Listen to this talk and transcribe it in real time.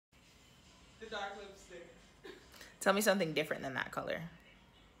dark lipstick. Tell me something different than that color.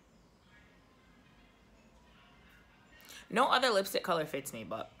 No other lipstick color fits me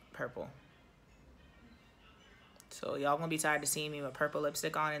but purple. So y'all gonna be tired of seeing me with purple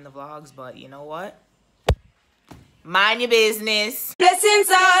lipstick on in the vlogs, but you know what? Mind your business. Blessings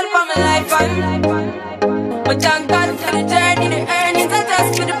all for my life and but thank God for the journey, the earnings are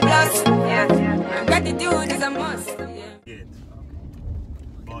just for the plus. Yeah. Gratitude is a must. Good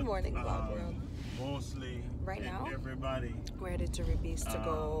Morning, vlog world. Mostly Right now, everybody we're headed to Ruby's to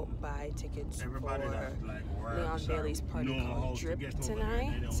go buy tickets everybody for that like Leon Bailey's party know how called to Drip get over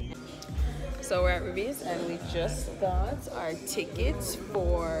tonight. there, they don't So we're at Ruby's and we just got our tickets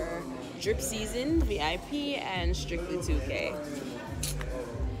for Drip Season, VIP, and Strictly 2K.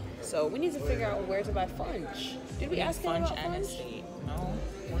 So we need to figure out where to buy Funch. Did we ask him about and Funch? Estate? No,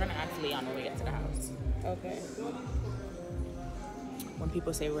 we're gonna ask Leon when we get to the house. Okay. When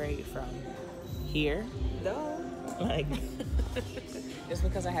people say where are you from, here, No. like just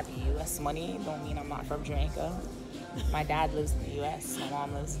because I have U.S. money don't mean I'm not from Jamaica. My dad lives in the U.S. My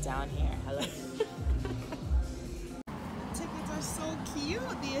mom lives down here. Hello. Tickets are so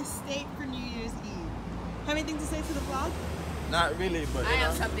cute. The estate for New Year's Eve. Have anything to say to the vlog? Not really, but I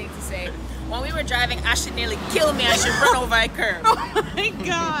have something to say. When we were driving, Ashlee nearly killed me. I should run over a curb. Oh my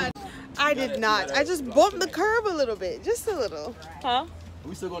god. I did not. I just bumped the curb a little bit. Just a little. Huh? Are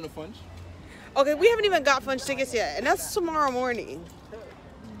we still going to Funch? Okay, we haven't even got Funch tickets yet. And that's tomorrow morning.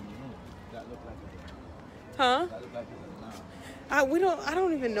 That looked like it. Huh? That looked like it. I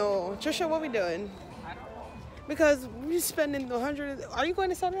don't even know. Trisha, what we doing? Because we're spending the 100. Are you going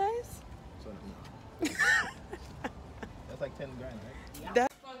to Sunrise? That's like 10 grand, right?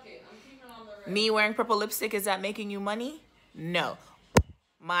 That, Me wearing purple lipstick, is that making you money? No.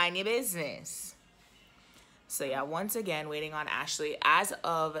 Mind your business. So yeah, once again, waiting on Ashlee. As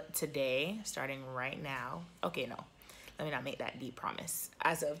of today, starting right now. Okay, no. Let me not make that deep promise.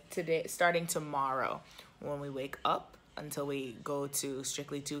 As of today, starting tomorrow, when we wake up until we go to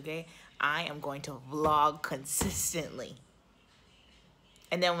Strictly 2K, I am going to vlog consistently.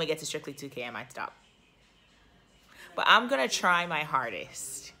 And then when we get to Strictly 2K, I might stop. But I'm going to try my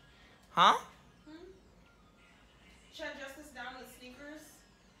hardest. Huh? should I adjust this down with sneakers?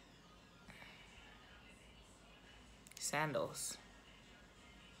 Sandals.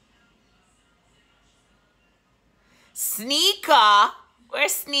 Sneaker?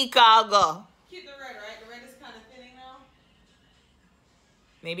 Where's sneaker go? Keep the red, right? The red is kind of thinning now.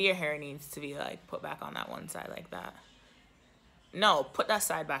 Maybe your hair needs to be like put back on that one side like that. No, put that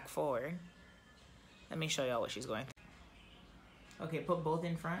side back forward. Let me show y'all what she's going through. Okay, put both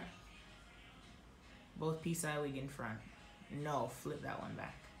in front. Both piece eye wig in front. No, flip that one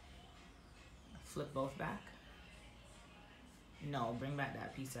back. Flip both back. No, bring back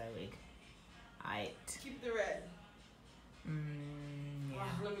that piece eye wig. Aight. Keep the red. Yeah.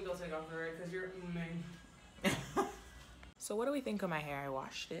 Let me go take off the red because you're mean. So what do we think of my hair? I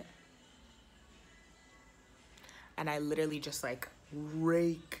washed it. And I literally just like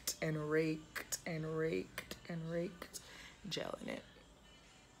raked and raked and raked and raked gel in it.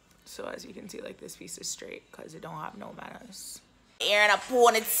 So as you can see, like this piece is straight because it don't have no manners. Hair in a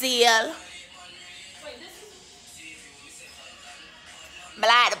ponytail. Wait, this is... I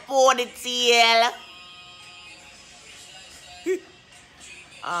like the ponytail.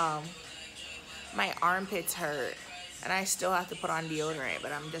 My armpits hurt and I still have to put on deodorant,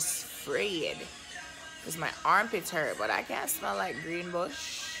 but I'm just afraid because my armpits hurt, but I can't smell like green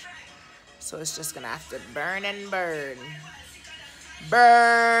bush, so it's just gonna have to burn and burn,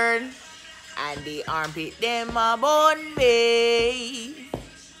 burn, and the armpit them a bone me.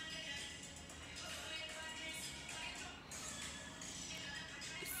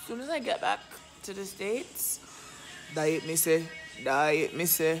 As soon as I get back to the States, diet me say. Diet, me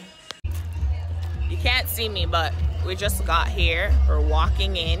say. You can't see me, but we just got here. We're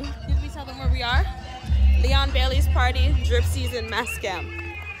walking in. Did we tell them where we are? Leon Bailey's party, Drip Season Mass Camp.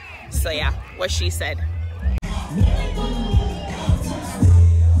 So yeah, what she said.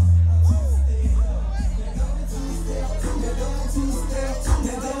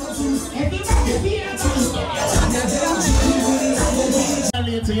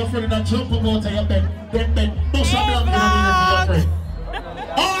 Your friend that jump about your bed, bed, bust a blank in your friend.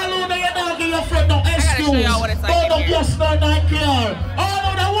 All of you don't give your friend no excuse. Show y'all what it's like Don't in here. just not care. All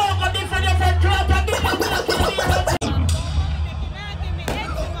of them walk on different your friend clap and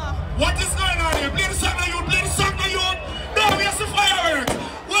what is going on here? Bleed something you, bleed something you. No, here's the fireworks.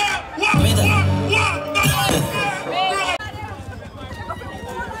 What?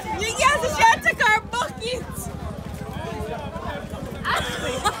 You guys are trying to take our buckets.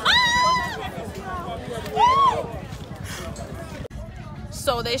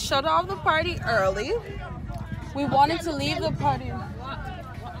 So they shut off the party early. We wanted to leave the party.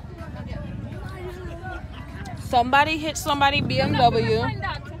 Somebody hit somebody BMW.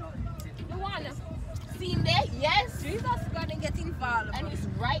 See him there? Yes. Jesus gonna get involved. And he's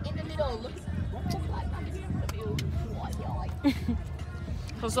right in the middle. Looks like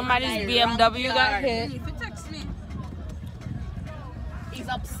So somebody's BMW got hit. If you text me. he's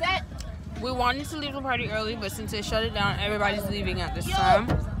upset. We wanted to leave the party early, but since they shut it down, everybody's leaving at this time.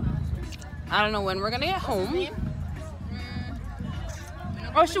 I don't know when we're gonna get home.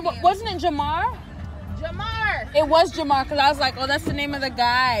 Oh, wasn't it Jamar? Jamar. It was Jamar, because I was like, oh, that's the name of the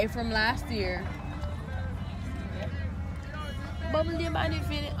guy from last year. Bubble the body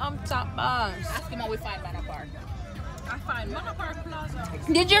feeling top boss. Ask him how we find Manor Park. I find Manor Park Plaza.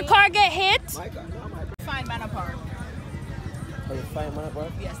 Did your car get hit? Find Manor Park. Are you fine, man? Boy?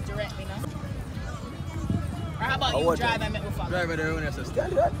 Yes, direct me now. Or how about you what drive time? and make me follow? Drive it there when I say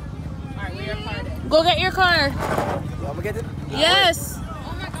stand that. Alright, where your car then? Go get your car. You want me get it? Yes.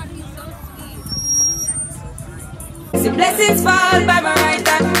 Oh my god, he's so sweet. The blessings fall by my right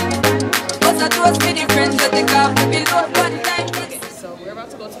hand. But I toast me the friends that take off the load one time. Okay, so we're about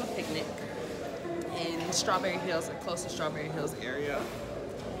to go to a picnic in Strawberry Hills, close to Strawberry Hills area.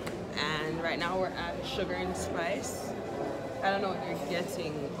 And right now we're at Sugar and Spice. I don't know what you're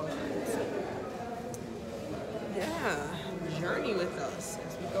getting, but yeah, journey with us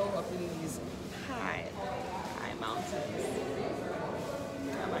as we go up in these high mountains.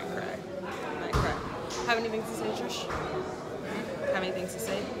 I might cry. Have anything to say, Trish? Have anything to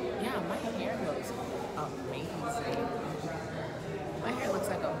say? Yeah, my hair looks amazing. My hair looks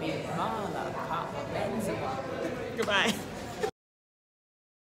like a big ball of copper Benzema. Goodbye.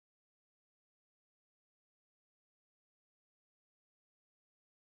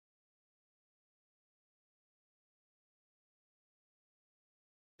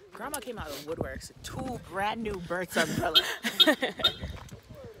 Grandma came out of the woodworks, 2 brand new Burt's umbrellas.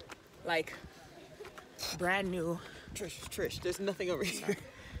 Like, brand new. Trish, there's nothing over here.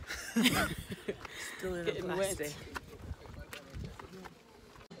 Still in Getting the wet. plastic.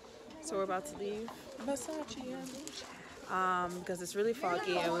 So we're about to leave because it's really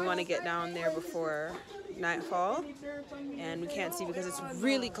foggy and we want to get down there before nightfall, and we can't see because it's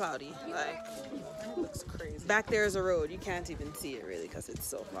really cloudy. Like, It looks crazy. back there is a road, you can't even see it really because it's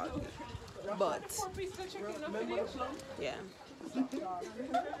so foggy. But yeah.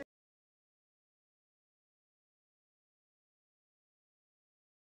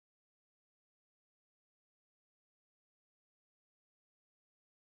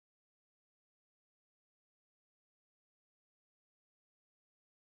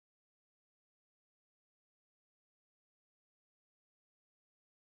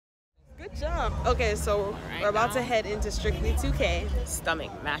 Good job. Okay, so we're about to head into Strictly 2K. Stomach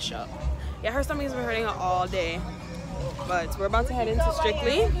mashup. Yeah, her stomach has been hurting her all day. But we're about to head into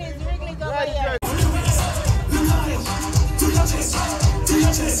Strictly.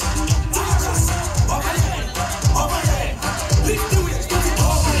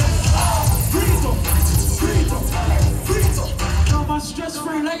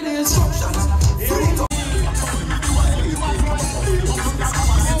 Stress-free ladies.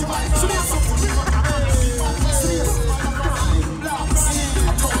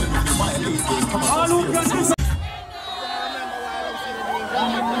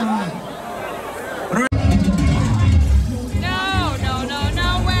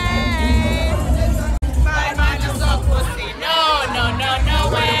 No way. No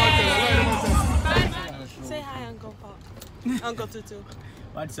way. Say hi, Uncle Paul. Uncle Tutu.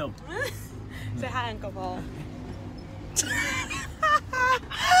 What's up? Say hi, Uncle Paul.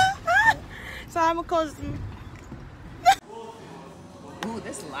 So I'm a cousin. Ooh,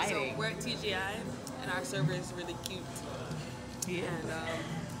 this lighting. So we're at TGI and our server is really cute. Yeah. And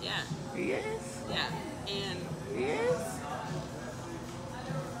yeah. Yes. Yeah. And Yes.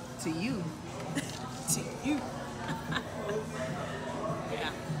 To you. to you. Yeah.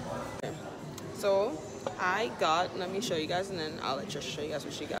 So I got, let me show you guys and then I'll let Trisha show you guys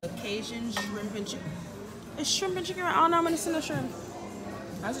what she got. Cajun shrimp and chicken. It's shrimp and chicken. Oh no, I'm gonna send a shrimp.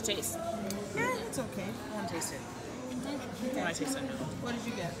 How's it taste? Yeah, it's okay. I want to taste it. I want to taste it now. What did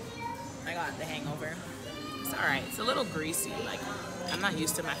you get? I got the hangover. It's alright. It's a little greasy. Like, I'm not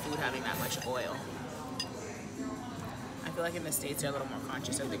used to my food having that much oil. I feel like in the States they're a little more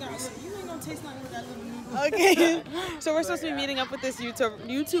conscious of the grease. You ain't gonna taste nothing with that little meat. Okay. So we're supposed to be meeting up with this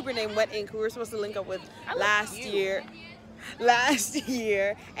YouTuber named Wet Ink, who we're supposed to link up with last year,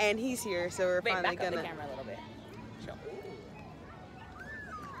 and he's here. So we're Wait, finally back up gonna. the camera a little bit. Show.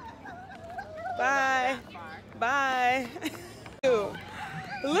 Bye. Bye.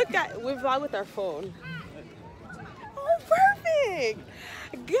 Look at, we vlog with our phone. Oh, perfect.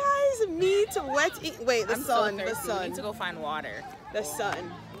 Guys, meet Wet Ink. Wait, the sun. We need to go find water. The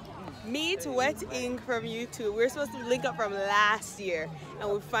sun. Meet Wet Ink from YouTube. We're supposed to link up from last year, and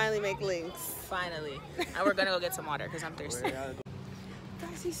we finally make links. Finally. And we're gonna go get some water because I'm thirsty.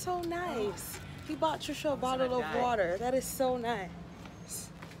 Guys, he's so nice. He bought Trisha a bottle of water. That is so nice.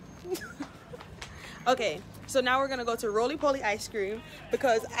 Okay, so now we're gonna go to Roly Poly ice cream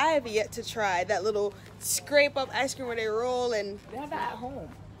because I have yet to try that little scrape up ice cream where they roll and. They have that at home.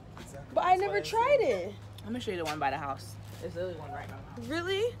 But I never tried it. I'm gonna show you the one by the house. There's literally one right now.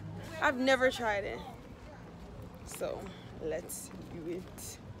 Really? I've never tried it. So let's do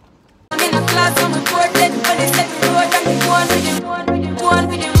it. I'm in a class on the board, let the body set the road. I'm the one with the one with the one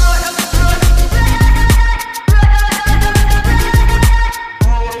with the road.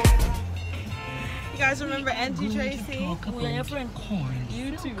 You guys remember Auntie Tracy? Who are your friend?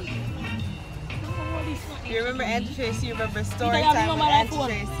 You too. You remember Auntie Tracy? You remember story time with Auntie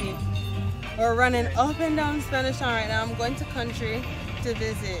Tracy? We're running up and down Spanish Town right now. I'm going to country to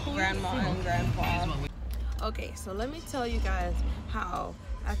visit Grandma and Grandpa. Okay, so let me tell you guys how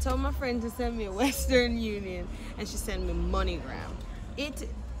I told my friend to send me a Western Union and she sent me MoneyGram. It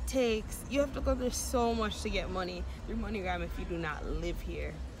takes, you have to go through so much to get money through MoneyGram if you do not live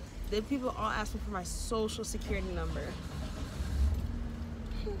here. The people all ask me for my social security number.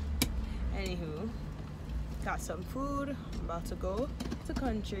 Anywho, got some food. I'm about to go to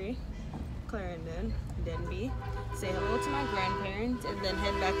country, Clarendon, Denby, say hello to my grandparents, and then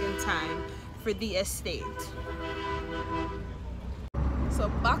head back in time for the estate. So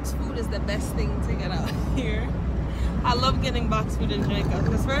box food is the best thing to get out here. I love getting box food in Jamaica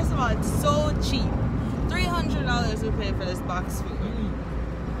because first of all, it's so cheap. $300 we pay for this box food.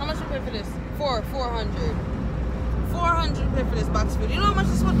 How much we pay for this? $400. $400 we pay for this box food. You know how much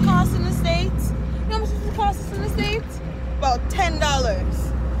this would cost in the States? You know how much this would cost us in the States? About $10.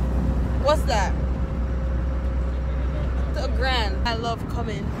 What's that? A grand. I love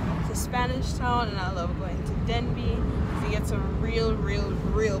coming to Spanish Town and I love going to Denby to get some real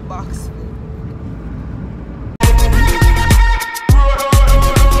box food.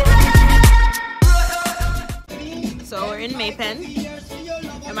 So we're in Maypen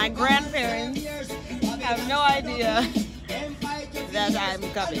and my grandparents have no idea that I'm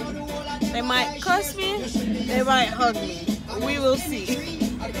coming. They might cuss me, they might hug me. We will see.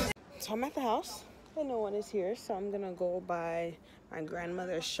 So I'm at the house and no one is here, so I'm gonna go by my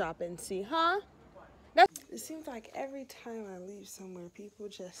grandmother's shop and see, it seems like every time I leave somewhere, people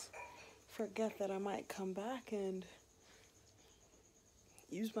just forget that I might come back and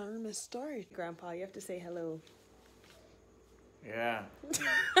use my room as storage. Grandpa, you have to say hello. Yeah.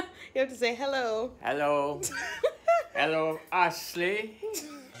 You have to say hello. Hello. Hello, Ashlee.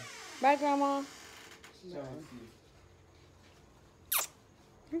 Bye, Grandma.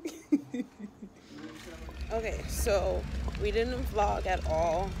 Okay, so we didn't vlog at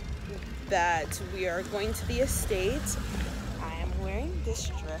all that we are going to the estate. I am wearing this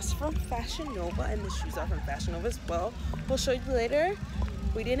dress from Fashion Nova and the shoes are from Fashion Nova as well. We'll show you later.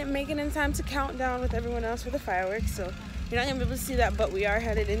 We didn't make it in time to count down with everyone else for the fireworks, so you're not gonna be able to see that, but we are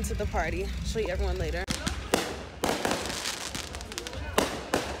headed into the party. I'll show you everyone later.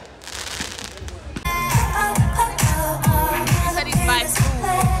 He said he's by school.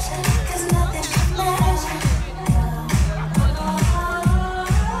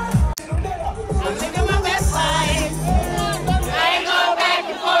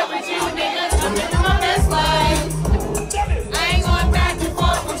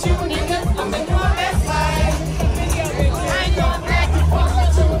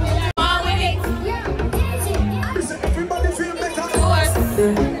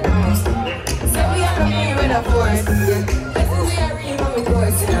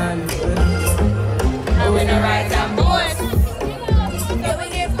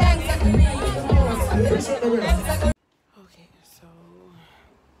 Okay, so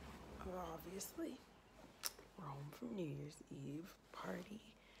obviously we're home from New Year's Eve party.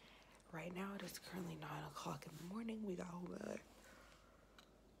 Right now it is currently 9 o'clock in the morning. We got home at like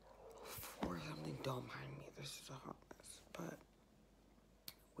 4 something. Don't mind me, this is a hot mess. But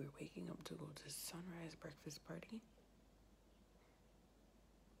we're waking up to go to sunrise breakfast party.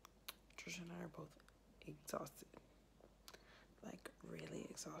 Trisha and I are both exhausted, like really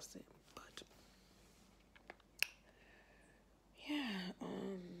exhausted, but yeah,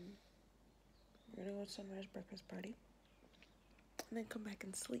 we're gonna go to sunrise breakfast party and then come back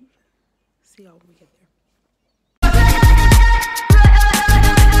and sleep. See y'all when we get there.